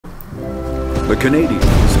The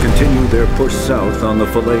Canadians continue their push south on the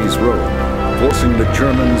Falaise Road, forcing the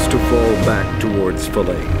Germans to fall back towards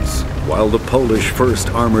Falaise, while the Polish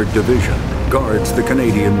 1st Armored Division guards the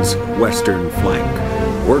Canadians' western flank.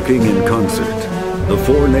 Working in concert, the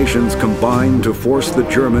four nations combine to force the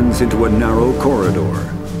Germans into a narrow corridor,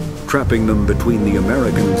 trapping them between the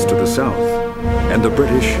Americans to the south and the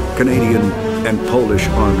British, Canadian, and Polish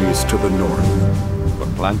armies to the north. For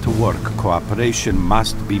plan to work, cooperation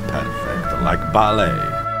must be perfect, like ballet.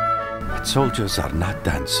 But soldiers are not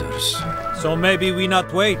dancers. So maybe we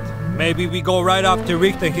not wait. Maybe we go right after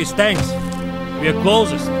Richter and his tanks. We are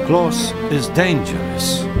closest. Close is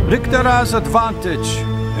dangerous. Richter has advantage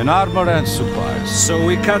in armor and supplies. So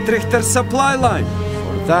we cut Richter's supply line.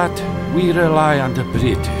 For that, we rely on the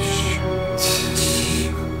British.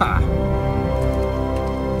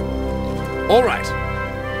 All right.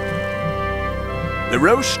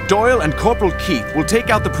 LaRoche, Doyle, and Corporal Keith will take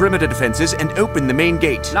out the perimeter defenses and open the main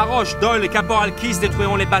gate. LaRoche, Doyle et Caporal Keith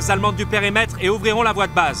détruiront les bases allemandes du périmètre et ouvriront la voie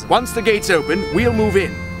de base. Once the gate's open, we'll move in.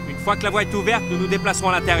 Une fois que la voie est ouverte, nous nous déplacerons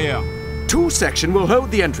à l'intérieur. Two sections will hold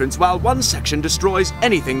the entrance while one section destroys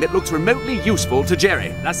anything that looks remotely useful to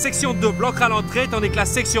Jerry. La section 2 bloquera l'entrée tandis que la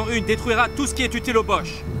section 1 détruira tout ce qui est utile aux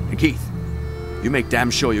Boches. And Keith, you make damn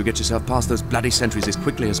sure you get yourself past those bloody sentries as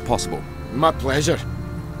quickly as possible. My pleasure.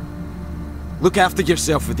 Look after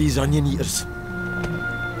yourself with these onion eaters.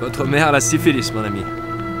 Votre mère a la syphilis, mon ami.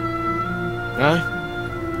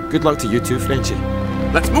 Aye. Good luck to you too, Frenchy.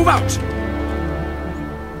 Let's move out!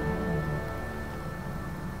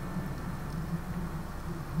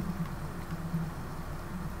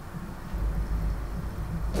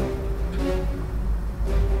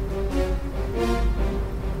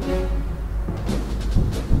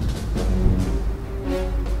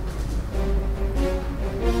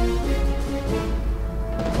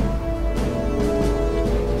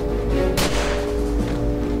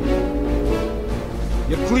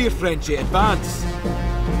 You're clear, Frenchy. Advance.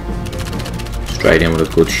 Straight in with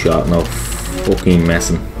a good shot, no fucking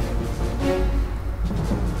messing.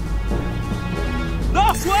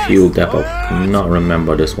 Fuel depot. Cannot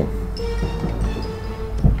remember this one.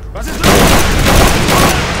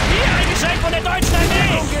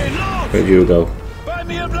 Where'd you go?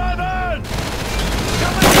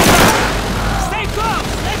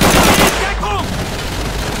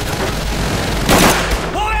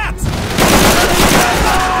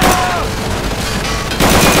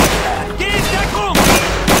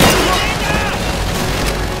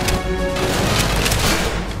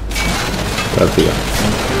 That'd be it.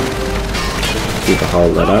 Keep a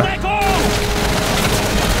hold of that.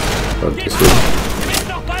 But this is...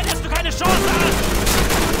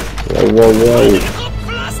 Whoa, whoa, whoa!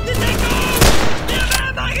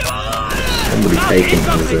 Somebody taking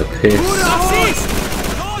his piss.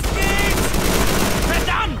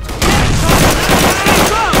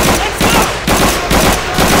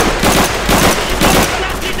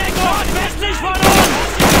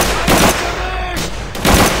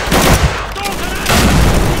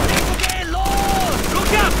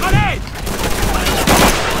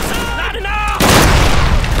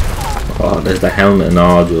 Oh, there's the helmet and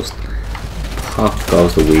all, just pop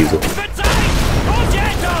goes the weasel.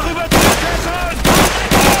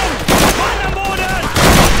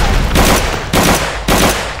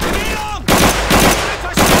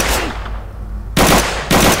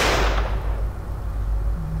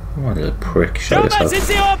 What a prick, show yourself.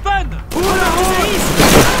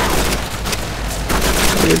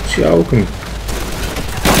 You're joking.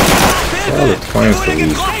 All the time for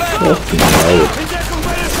these fucking cowards.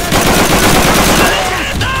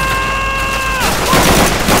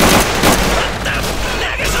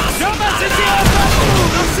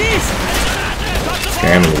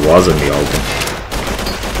 German was in the open.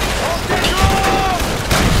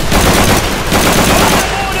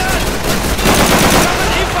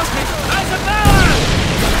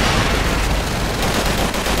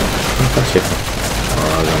 That's it.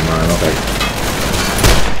 Oh, man, okay.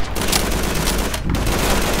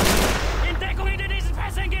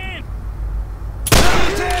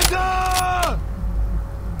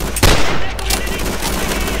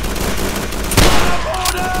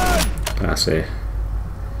 That's it.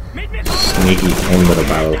 Sneaky under the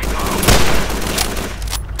barrel.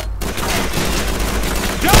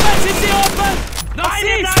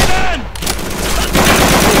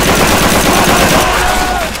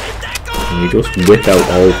 And you just whip out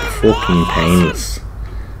all fucking painless.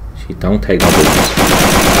 She don't take no business.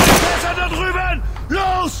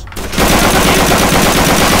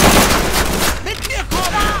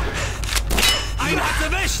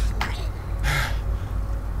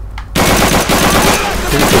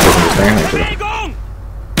 saying actually.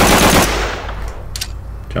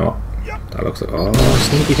 Do you know what? That looks like, oh,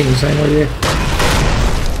 sneaky thing, same idea.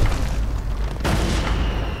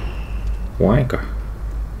 Wanker.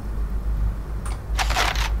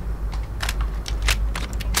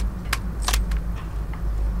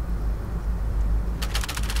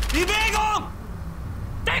 Bewegung!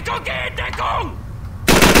 Deckung geht! Deckung!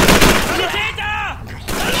 Sanitäter!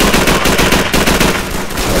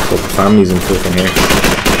 I've got families and stuff in here.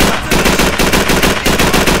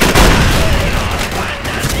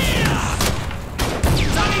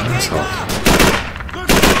 Asshole.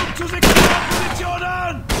 Zu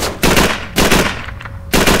Sekundärpositionen!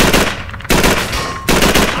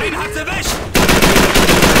 Ein hat sie weg!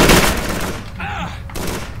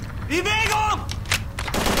 Bewegung!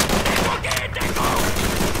 Deckung geht! Deckung!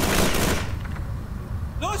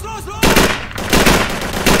 Los, los, los!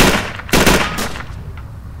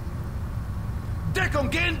 Deckung,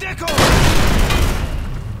 geh in Deckung!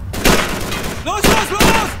 Los, los,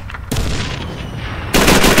 los!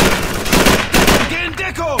 Deckung, geh in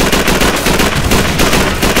Deckung!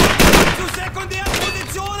 Zu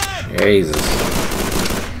Sekundärpositionen! Jesus.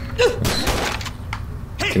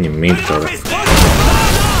 Can you mean for that?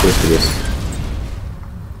 This.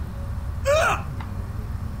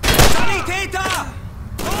 Sanitäter!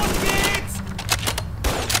 Los geht's!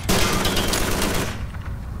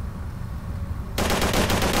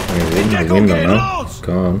 You're in the window now.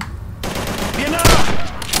 Gone.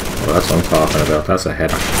 Well, that's what I'm talking about. That's a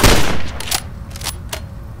header.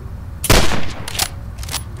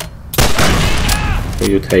 Why are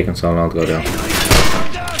you taking so long to go down?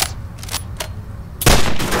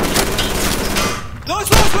 Los,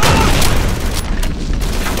 los, los!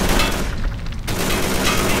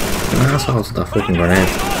 An asshole's that fucking grenade.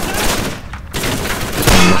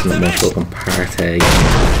 Nothing but more fucking party.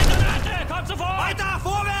 Kommt sofort! Weiter,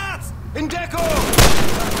 vorwärts! In Deckung!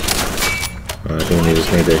 I think we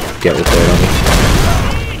just need to get with it on me.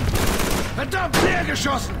 Verdammt, leer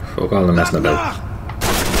geschossen! Fuck all the messing about.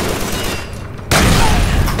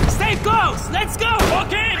 Stay close! Let's go!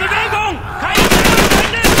 Okay, Bewegung! Keine Zeit!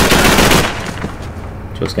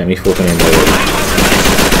 Just get me fucking in there.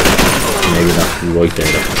 Maybe not right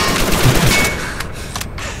there though.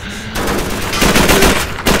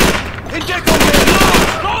 In Deckung gehen!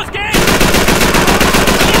 Los geht's!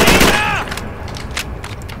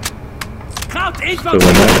 Kraut, ich Still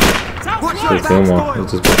one more. Still more.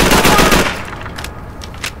 Let's just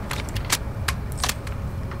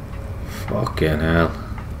fucking hell.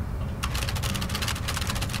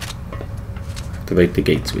 Activate the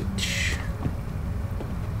gate switch.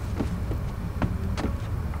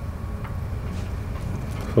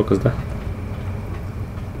 What the fuck is that?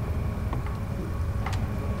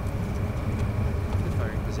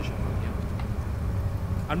 Firing position from here.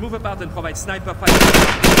 On move about and provide sniper fire.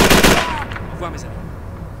 Au revoir, mes amis.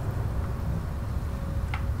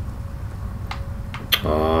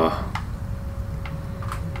 Oh.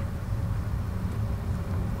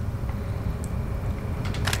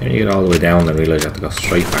 Can you get all the way down and realise you have to go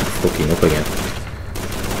straight back fucking up again?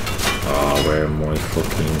 Oh, where am I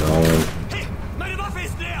fucking going? Hey, meine Waffe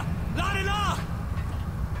ist leer! Lade nach!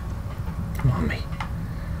 Come on, mate.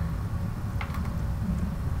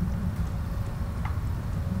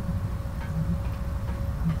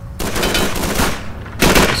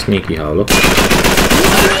 Sneaky hole, look.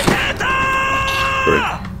 Great.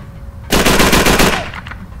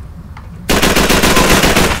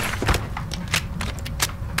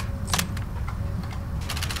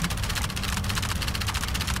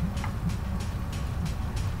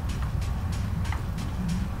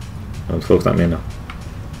 What the fuck's that mean now?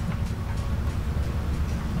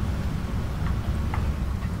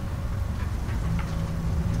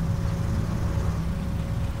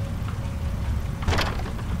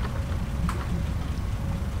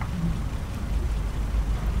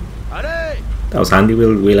 That was handy. We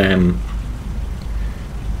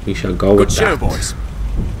shall go with that. boys.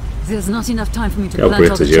 There's not enough time for me to Go plant all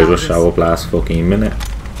Brits the as usual. charges. Show up last fucking minute.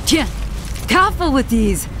 Yeah. Careful with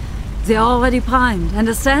these. They're already primed.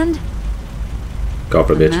 Understand? Go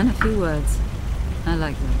for a A bitch. man, a few words. I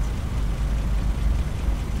like that.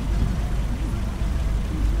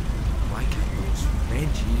 Why can't those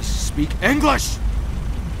Frenchies speak English?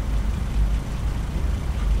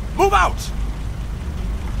 Move out!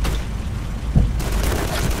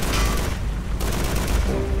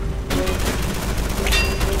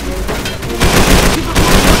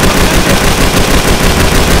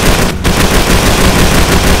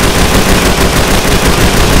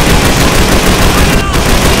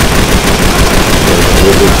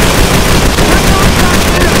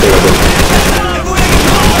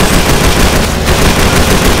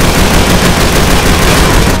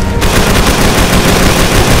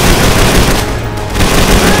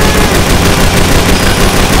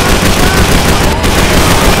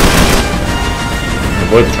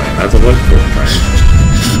 That's a white foot train.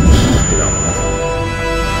 Get on with it.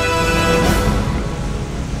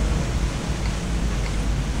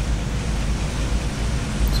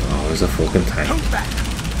 So there's a fucking tank. Hold back!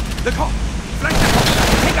 Look hot! Flank that hot!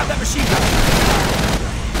 Take out that machine gun!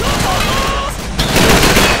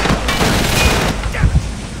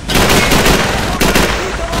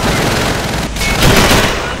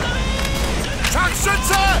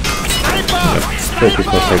 Focus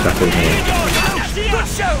must take that over here. Good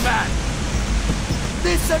show, man!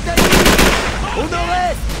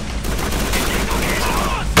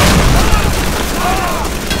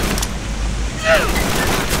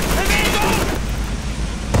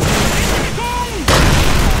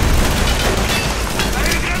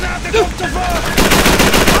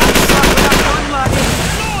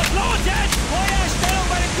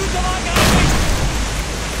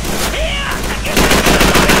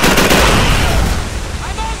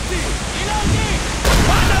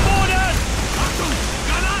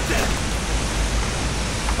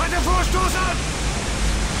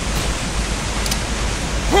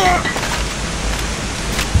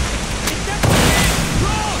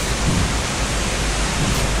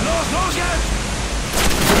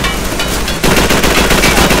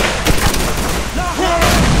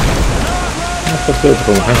 That's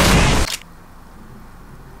beautiful, huh?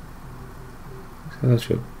 So that's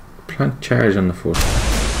your plant charge on the foot.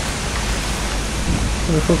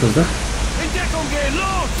 What the fuck is that?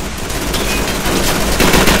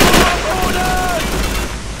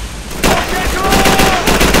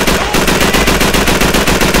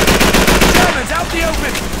 Germans out the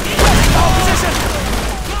open! Our position!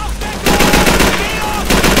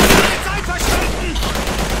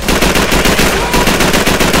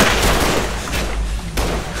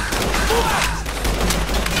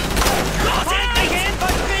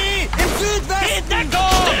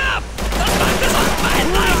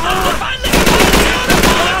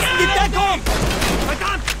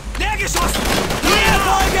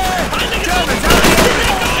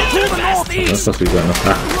 That's supposed to be going up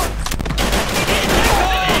that.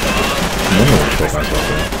 No, fuck, that's what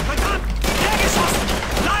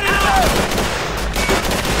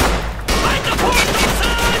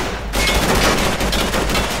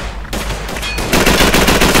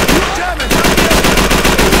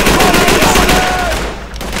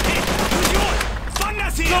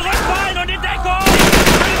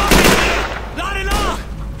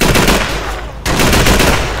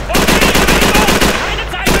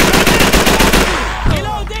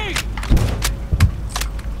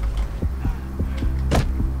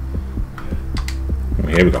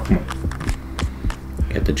Here we go, come on.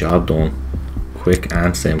 Get the job done. Quick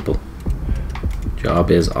and simple.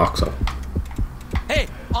 Job is OXO. Hey,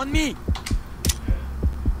 on me!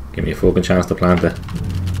 Give me a fucking chance to plant it.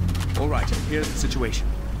 Alright, here's the situation.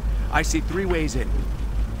 I see 3 ways in.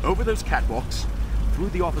 Over those catwalks, through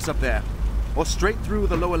the office up there, or straight through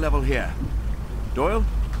the lower level here. Doyle,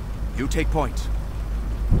 you take point.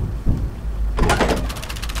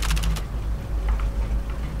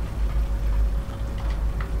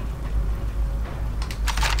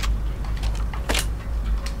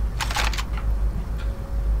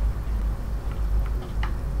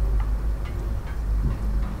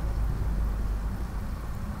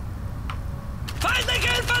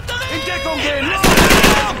 In Deckung gehen! Los!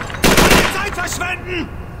 Keine Zeit verschwenden!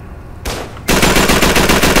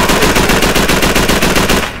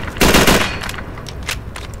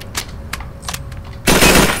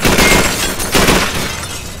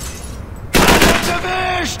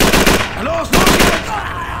 Erwischt! Los, los jetzt!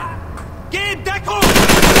 Geh in Deckung!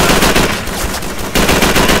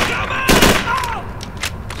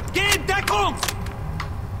 Geh in Deckung!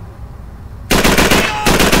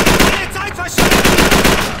 Keine Zeit verschwenden!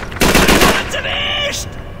 Erwischt!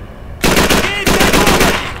 Geh in Deckung!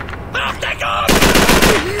 Mach Deckung!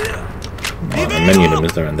 Oh, many of them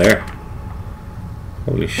is there in there.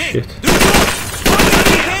 Holy shit.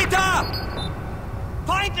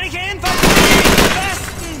 Feindliche Infanterie!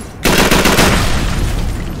 Westen!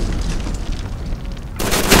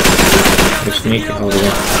 We're sneaking all the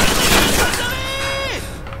way.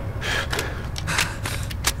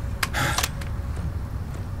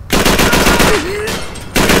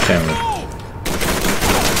 Get down there.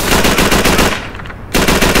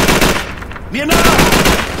 Mir nach!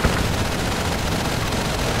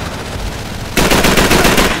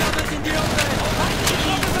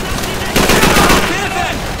 Hilfe!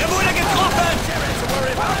 Er wurde getroffen!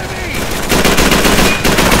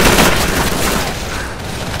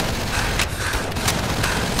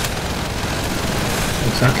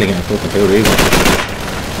 Exactly gonna fucking do it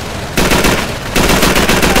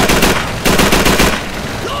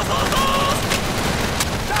Los, los!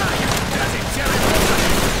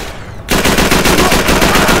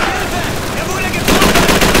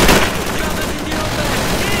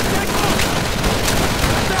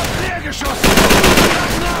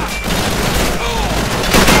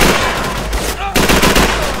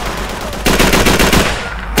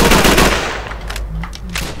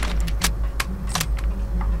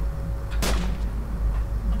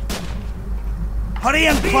 Stay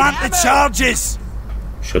and plant the charges!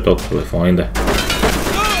 Shut up till I find it.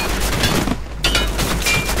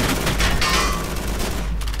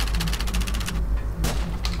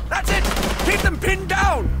 That's it! Keep them pinned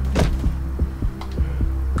down!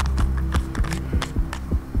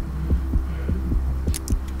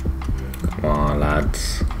 Come on,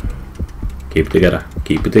 lads. Keep it together.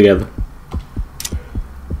 Keep it together.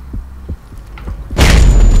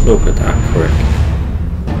 Look at that prick.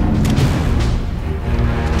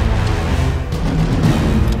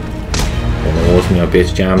 Gonna open your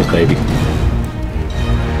bitch jams, baby.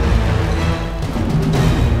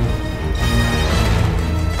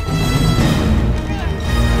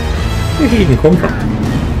 Where did he even come from?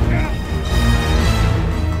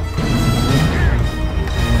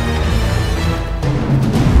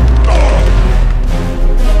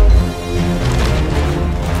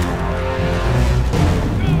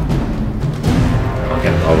 I'm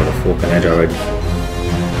getting over the fucking edge already.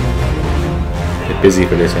 Bit busy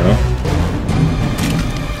for this, you know.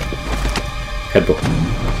 Headbutt.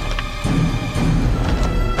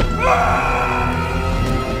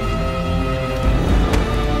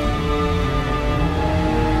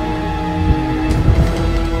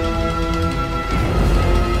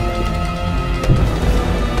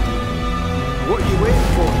 What are you waiting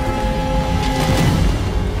for?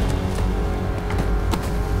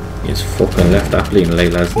 He's fucking left that bleeding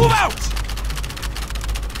late, lads. Move out!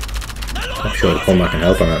 I'm sure he'll come back and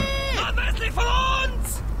help him, man.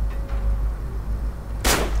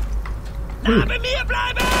 Let's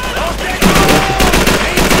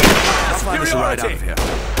find us a ride out of here.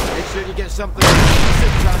 Make sure you get something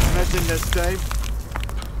decent transmitting this time.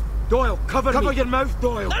 Doyle, cover your mouth,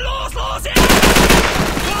 Doyle. Los, hier!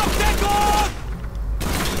 Auf Deckung!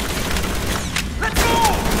 Let's go!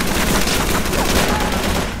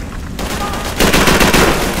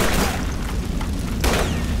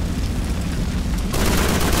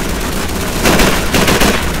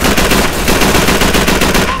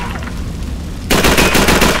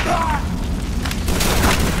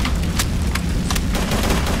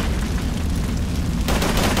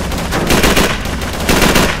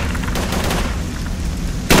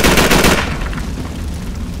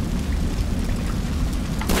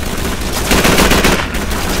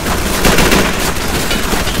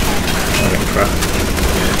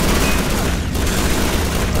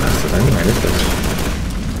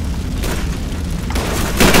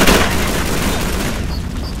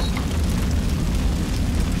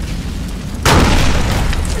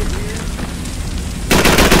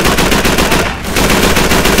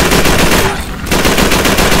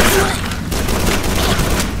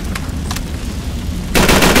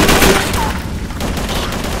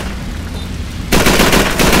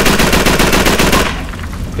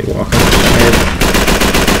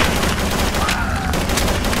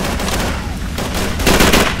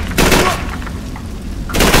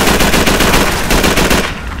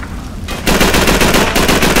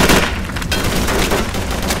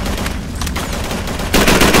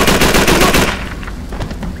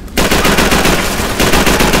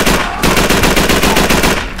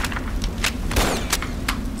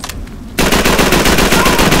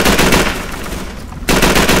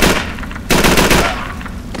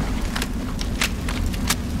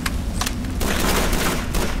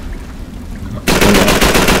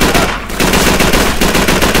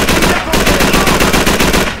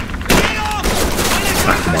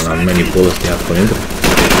 How many bullets do you have to put into them?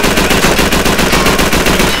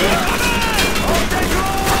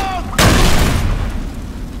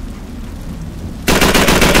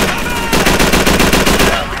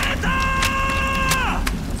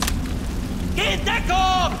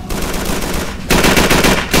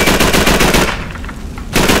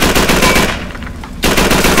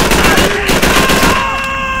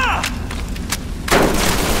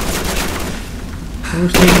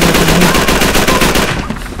 Who's taking that?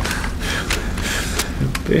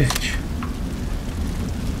 Bitch.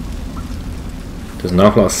 There's an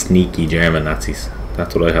awful lot of sneaky German Nazis.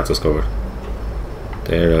 That's what I have discovered.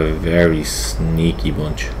 They're a very sneaky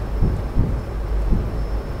bunch.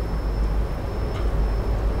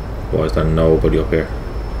 Why is there nobody up here?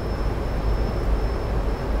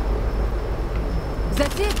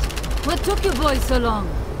 That's it. What took you boys so long?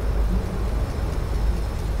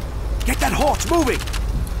 Get that horse moving!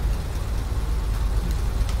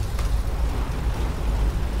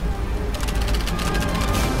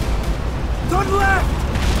 Turn left!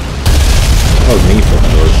 That was me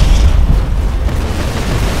fucking good.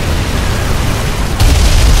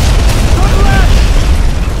 Turn left!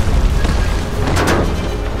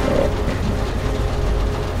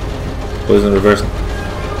 Boys in reverse.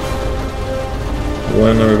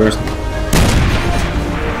 in the reverse.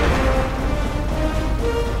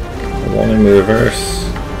 One in the reverse.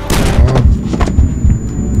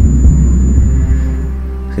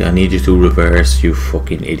 See, I need you to reverse, you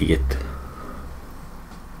fucking idiot.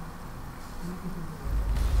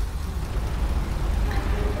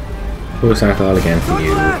 We'll start all again for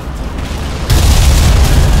you.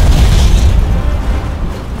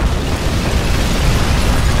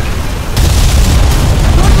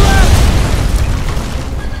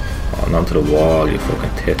 Oh, onto the wall, you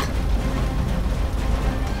fucking tit.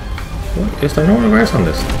 What? Is there no reverse on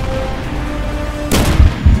this?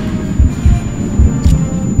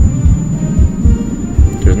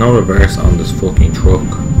 There's no reverse on this fucking truck.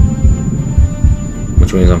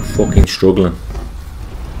 Which means I'm fucking struggling.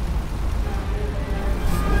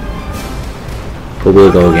 But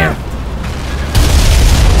we'll go again.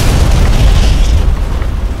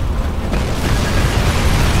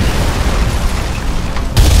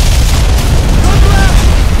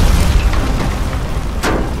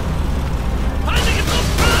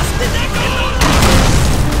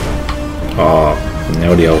 Oh,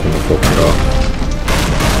 now they open the fucking door.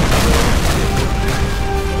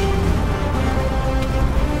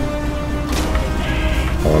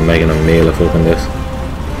 Oh, I'm making a meal of fucking this.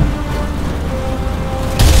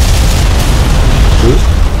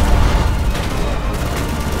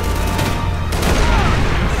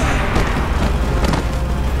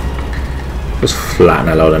 Just flatten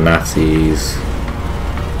a load of Nazis,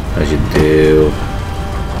 as you do.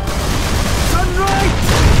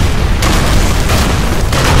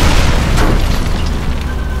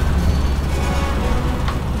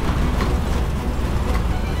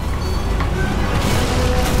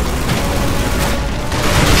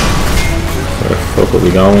 Where the fuck are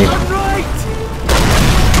we going?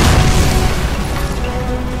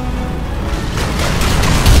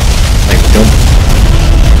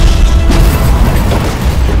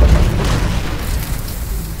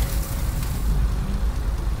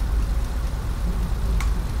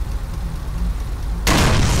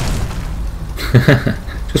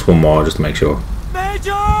 Just one more, just to make sure.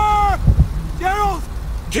 Major! Gerald!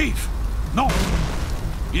 Keith! No!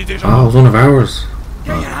 Il est déjà Oh, it was one of ours.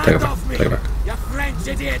 Get your Take hand it back, off me, take it back. you French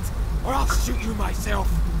idiot! Or I'll shoot you myself.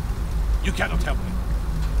 You cannot help me.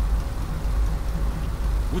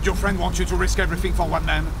 Would your friend want you to risk everything for one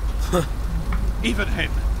man? Even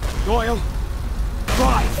him. Doyle,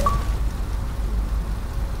 drive!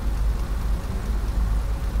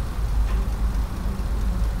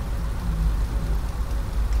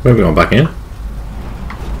 Where are we going, back in?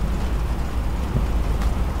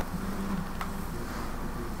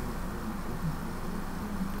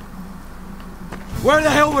 Where the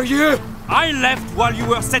hell were you? I left while you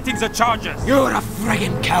were setting the charges. You're a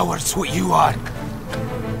friggin' coward, that's what you are.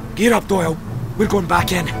 Gear up, Doyle. We're going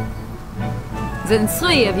back in. Then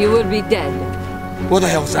 3 of you will be dead. What the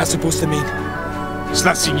hell's that supposed to mean?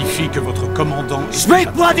 Cela signifie que votre commandant...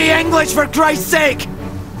 Speak bloody English, for Christ's sake!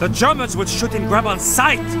 The Germans would shoot in Grab on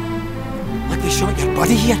sight. Like they shot your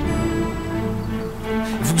buddy here?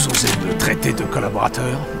 Vous osez me traiter de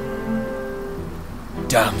collaborateur?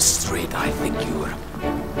 Damn straight I think you were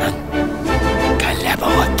un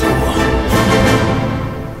collaborateur.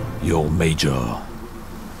 Your major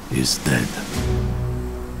is dead.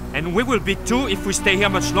 And we will be too if we stay here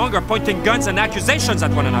much longer pointing guns and accusations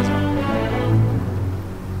at one another.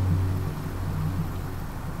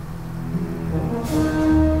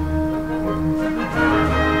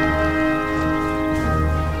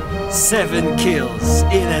 Seven kills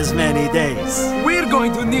in as many days. We're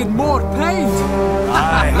going to need more paint!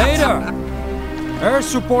 Later! Air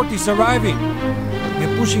support is arriving.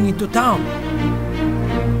 We're pushing into town.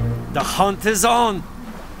 The hunt is on.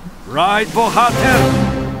 Ride, Bohater!